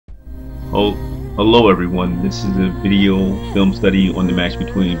Oh, hello everyone. This is a video film study on the match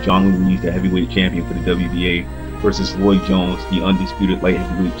between John Ruiz, the heavyweight champion for the WBA, versus Roy Jones, the undisputed light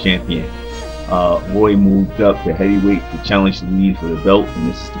heavyweight champion. Roy moved up to heavyweight to challenge Ruiz for the belt, and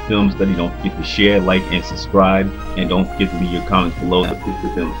this is the film study. Don't forget to share, like, and subscribe, and don't forget to leave your comments below. This is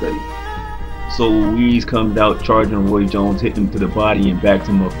the film study. So Ruiz comes out charging Roy Jones, hitting him to the body and backs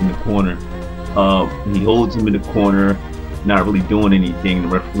him up in the corner. He holds him in the corner, not really doing anything. The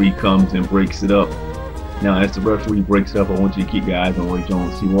referee comes and breaks it up. Now as the referee breaks it up, I want you to keep your eyes on Roy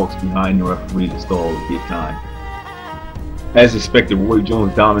Jones. He walks behind the referee to stall to get time. As expected, Roy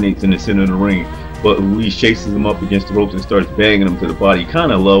Jones dominates in the center of the ring, but Ruiz chases him up against the ropes and starts banging him to the body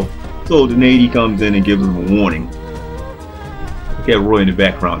kind of low. So the Nady comes in and gives him a warning. Look at Roy in the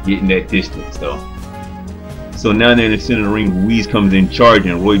background getting that distance though. So now they're in the center of the ring. Ruiz comes in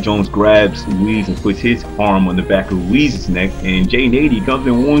charging. Roy Jones grabs Ruiz and puts his arm on the back of Ruiz's neck, and Jay Nady comes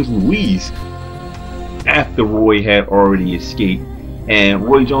and warns Ruiz after Roy had already escaped. And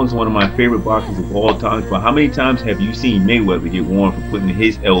Roy Jones is one of my favorite boxers of all time, but how many times have you seen Mayweather get warned for putting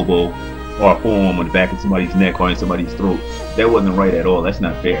his elbow or a forearm on the back of somebody's neck or in somebody's throat? That wasn't right at all. That's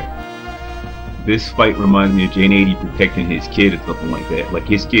not fair. This fight reminds me of Jay Nady protecting his kid or something like that. Like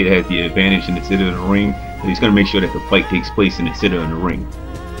his kid has the advantage in the center of the ring, and he's going to make sure that the fight takes place in the center of the ring.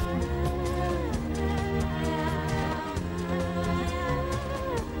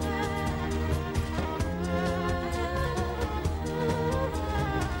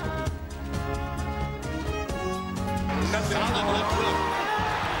 Solid left hook.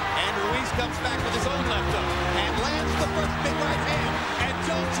 And Ruiz comes back with his own left hook and lands the first big right hand. And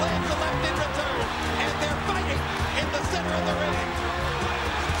Jones lands the left in return. And they're fighting in the center of the ring.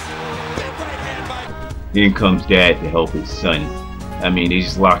 Big right hand by... In comes Dad to help his son. I mean, they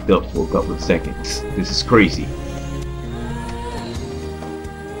just locked up for a couple of seconds. This is crazy.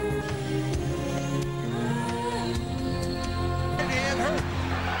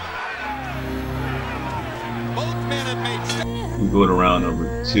 We go to round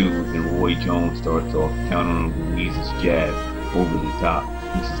number 2, and Roy Jones starts off countering Ruiz's jab over the top.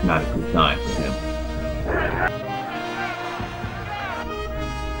 This is not a good time for him.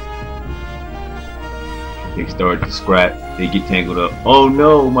 They start to scrap. They get tangled up. Oh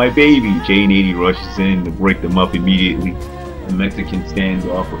no, my baby! Jay Nady rushes in to break them up immediately. The Mexican stands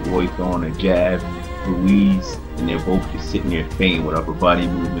off with Roy throwing a jab. Ruiz, and they're both just sitting there fainting with upper body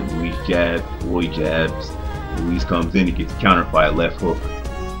movement. Ruiz jabs, Roy jabs. Ruiz comes in and gets countered by a left hook.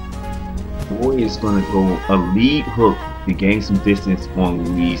 Roy is going to go a lead hook to gain some distance on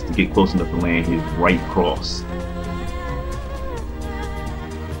Ruiz to get close enough to land his right cross.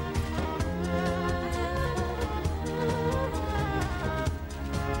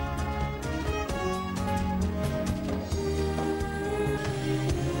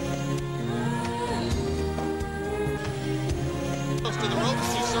 Close to the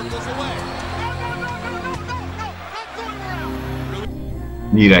ropes, he circles away.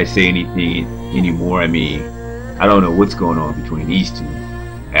 Need I say anything anymore? I mean, I don't know what's going on between these two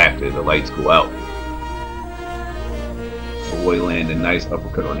after the lights go out. Roy lands a nice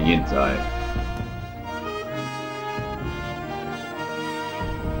uppercut on the inside.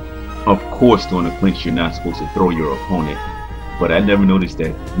 Of course, during a clinch, you're not supposed to throw your opponent, but I never noticed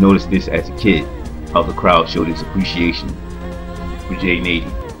this as a kid, how the crowd showed its appreciation for Jay Nady.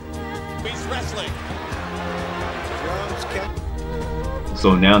 He's wrestling.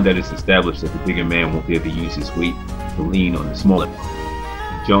 So now that it's established that the bigger man won't be able to use his weight to lean on the smaller,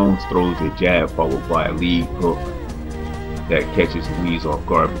 Jones throws a jab followed by a lead hook that catches Ruiz off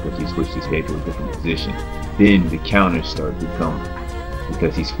guard because he switched his head to a different position. Then the counters start to come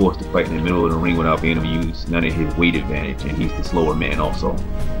because he's forced to fight in the middle of the ring without being able to use none of his weight advantage, and he's the slower man also.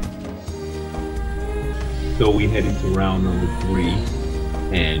 So we head into round number 3.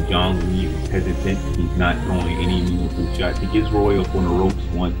 And John Ruiz is hesitant. He's not throwing any meaningful shots. He gets Roy up on the ropes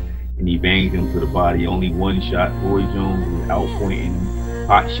once and he bangs him to the body. Only one shot. Roy Jones is outpointing him,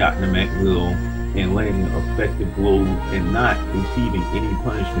 hot shotting him at will, and landing effective blows and not receiving any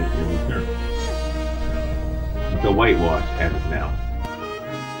punishment in return. It's a whitewash as of now.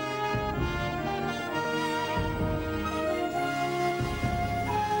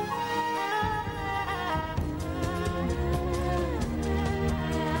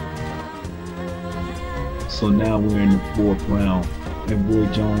 So now we're in the 4th round, and Roy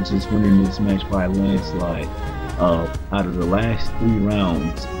Jones is winning this match by a landslide. Out of the last 3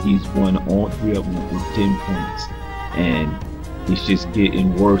 rounds, he's won all 3 of them with 10 points, and it's just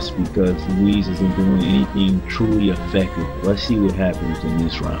getting worse because Ruiz isn't doing anything truly effective. Let's see what happens in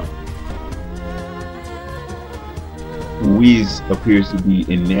this round. Ruiz appears to be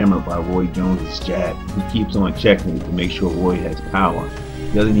enamored by Roy Jones' jab. He keeps on checking it to make sure Roy has power.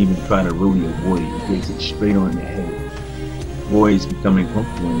 He doesn't even try to really avoid it. He takes it straight on the head. Roy is becoming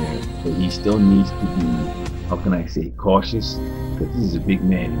comfortable in there, but he still needs to be, how can I say, cautious, because this is a big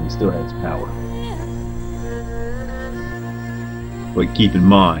man and he still has power. But keep in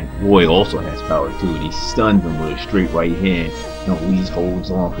mind, Roy also has power too, and he stuns him with a straight right hand, and Ruiz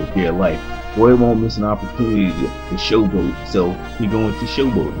holds on for dear life. Roy won't miss an opportunity to showboat, so he's going to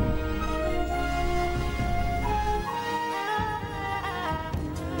showboat him.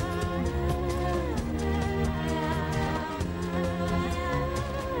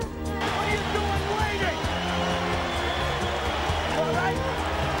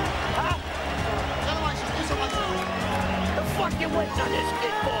 You waiting on this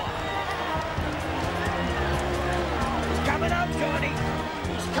kid for? He's coming out, Johnny.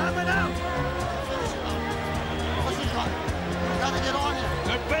 He's coming out. What's he got? Gotta get on him.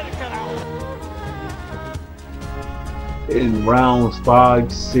 They better get out. In rounds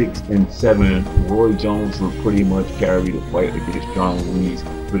 5, 6, and 7, Roy Jones would pretty much carry the fight against John Ruiz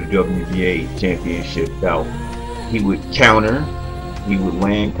for the WBA championship bout. He would counter, he would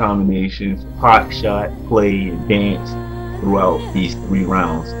land combinations, pot shot, play, and dance throughout these 3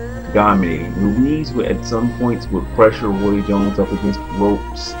 rounds, dominating. Ruiz would at some points would pressure Roy Jones up against the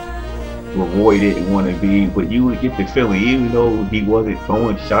ropes where Roy didn't want to be, but you would get the feeling, even though he wasn't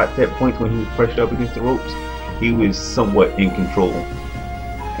throwing shots at points when he was pressured up against the ropes, he was somewhat in control.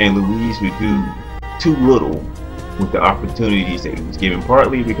 And Ruiz would do too little with the opportunities that he was given,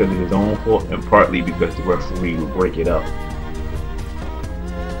 partly because of his own fault and partly because the referee would break it up.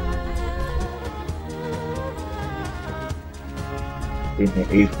 In the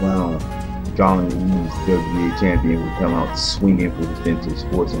 8th round, John Ruiz, WBA champion, would come out swinging for the fences,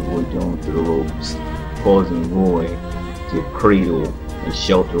 forcing Roy Jones to the ropes, causing Roy to cradle and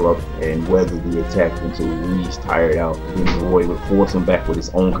shelter up and weather the attack until Ruiz tired out. Then Roy would force him back with his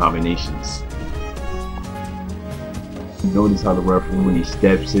own combinations. Notice how the referee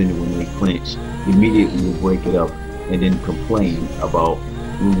steps in when they clinch, immediately will break it up, and then complain about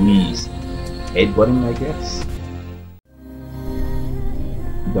Ruiz headbutting, I guess.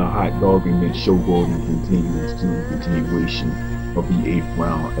 The hot dogging and showboating continues to the continuation of the 8th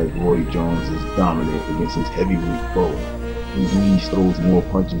round as Roy Jones is dominant against his heavyweight foe. Ruiz throws more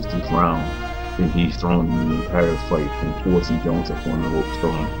punches this round than he's thrown in the entire fight, and forcing Jones up on the ropes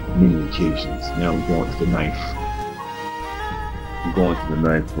on many occasions. Now we're going to the 9th. We're going to the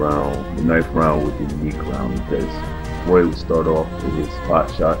 9th round. The 9th round was the unique round because Roy would start off with his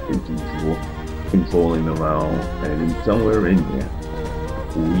pot shot as usual, controlling the round, and then somewhere in there,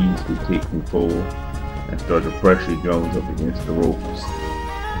 Ruiz would take control and start to pressure Jones up against the ropes.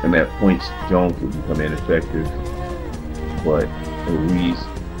 And at points, Jones would become ineffective, but Ruiz,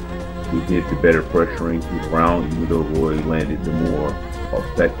 who did the better pressuring through the round, even though Roy landed the more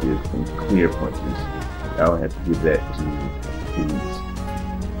effective and clear punches. I would have to give that to Ruiz.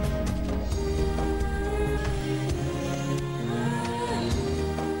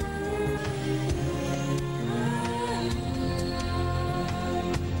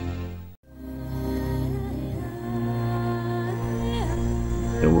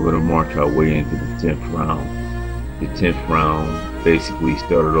 And we're going to march our way into the 10th round. The 10th round basically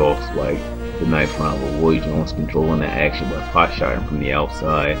started off like the 9th round with Roy Jones controlling the action by pot shotting from the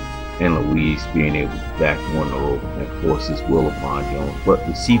outside, and Ruiz being able to back on the rope and force his will upon Jones, but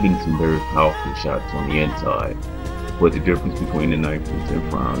receiving some very powerful shots on the inside. But the difference between the 9th and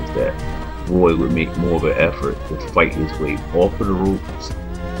 10th round is that Roy would make more of an effort to fight his way off of the ropes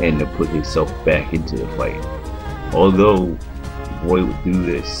and to put himself back into the fight. Although Roy would do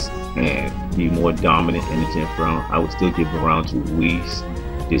this and be more dominant in the 10th round, I would still give the round to Ruiz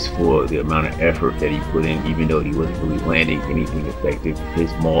just for the amount of effort that he put in. Even though he wasn't really landing anything effective,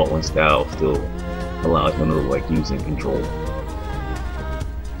 his mauling style still allows him to look like he was in control.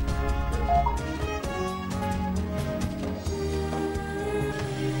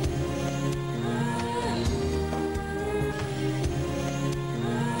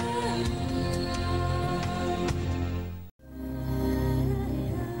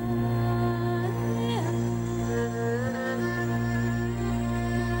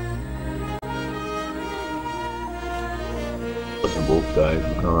 Both guys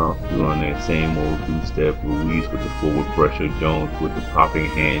would come out doing that same old two-step. Ruiz with the forward pressure, Jones with the popping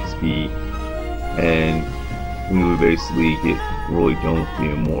hand speed, and we would basically get Roy Jones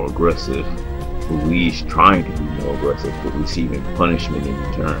being more aggressive, Ruiz trying to be more aggressive but receiving punishment in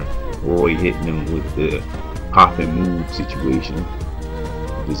return. Roy hitting him with the pop and move situation,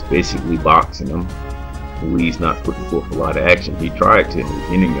 just basically boxing him, Ruiz not putting forth a lot of action. He tried to in the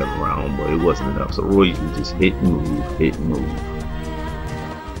beginning of the round, but it wasn't enough. So Ruiz was just hit and move, hit and move.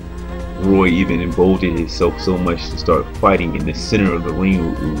 Roy even emboldened himself so much to start fighting in the center of the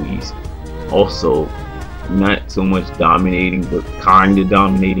ring with Ruiz. Also, not so much dominating, but kind of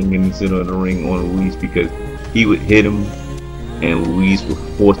dominating in the center of the ring on Ruiz, because he would hit him and Ruiz would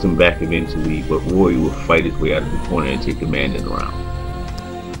force him back eventually, but Roy would fight his way out of the corner and take command in the round.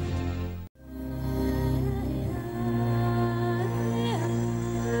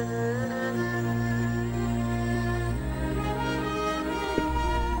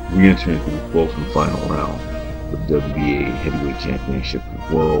 We enter into the fourth and final round of the WBA Heavyweight Championship of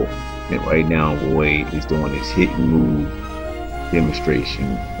the World, and right now Roy is doing his hit and move demonstration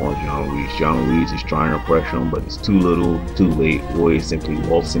on John Ruiz. John Ruiz is trying to pressure him, but it's too little, too late. Roy is simply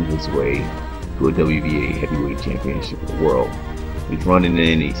waltzing his way to a WBA Heavyweight Championship of the World. He's running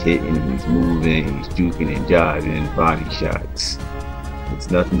in, he's hitting, he's moving, he's juking and jiving and body shots. It's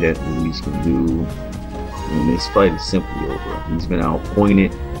nothing that Ruiz can do, and this fight is simply over. He's been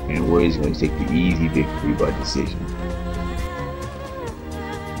outpointed, and Roy is going to take the easy victory by decision.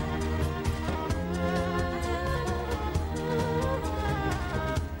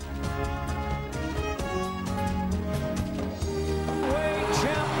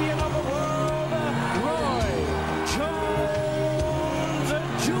 Champion of the world, Ruiz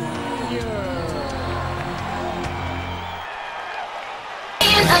Jr.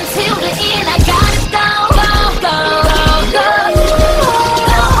 Until the end, I gotta go, go, go, go,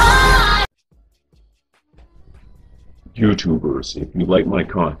 YouTubers, if you like my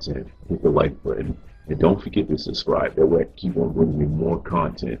content, hit the like button, and don't forget to subscribe. That way I keep on bringing you more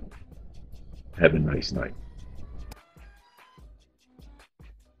content. Have a nice night.